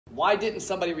why didn't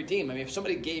somebody redeem? I mean, if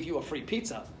somebody gave you a free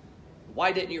pizza,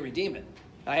 why didn't you redeem it?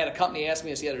 I had a company ask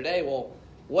me this the other day, well,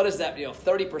 what is that?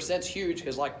 30% is huge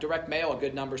because like direct mail, a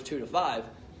good number is 2 to 5.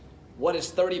 What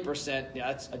is 30%?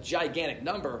 That's a gigantic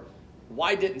number.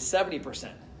 Why didn't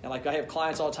 70%? And like I have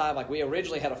clients all the time, like we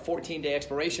originally had a 14-day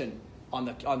expiration on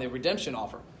the redemption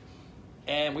offer.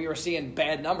 And we were seeing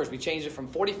bad numbers. We changed it from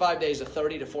 45 days to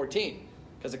 30 to 14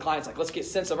 because the client's like, let's get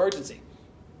sense of urgency.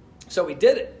 So we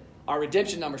did it. Our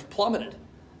redemption numbers plummeted.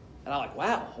 And I'm like,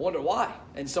 wow, I wonder why.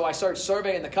 And so I started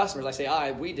surveying the customers. I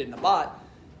say, we did in the bot.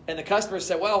 And the customers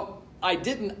said, well, I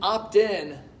didn't opt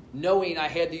in knowing I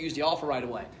had to use the offer right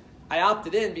away. I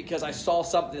opted in because I saw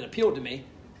something that appealed to me.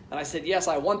 And I said, yes,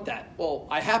 I want that. Well,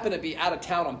 I happen to be out of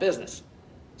town on business.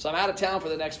 So I'm out of town for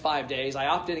the next 5 days. I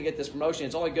opted in to get this promotion.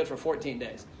 It's only good for 14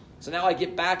 days. So now I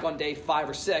get back on day 5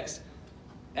 or 6,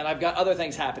 and I've got other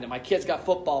things happening. My kids got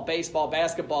football, baseball,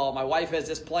 basketball. My wife has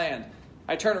this planned.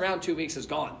 I turn around 2 weeks, it's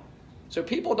gone. So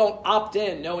people don't opt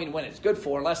in knowing when it's good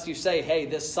for unless you say, hey,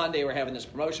 this Sunday we're having this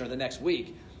promotion or the next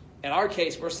week. In our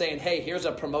case, we're saying, hey, here's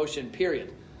a promotion,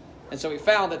 period. And so we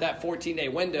found that 14-day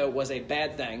window was a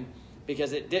bad thing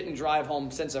because it didn't drive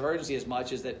home sense of urgency as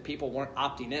much as that people weren't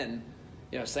opting in,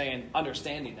 saying,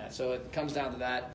 understanding that. So it comes down to that.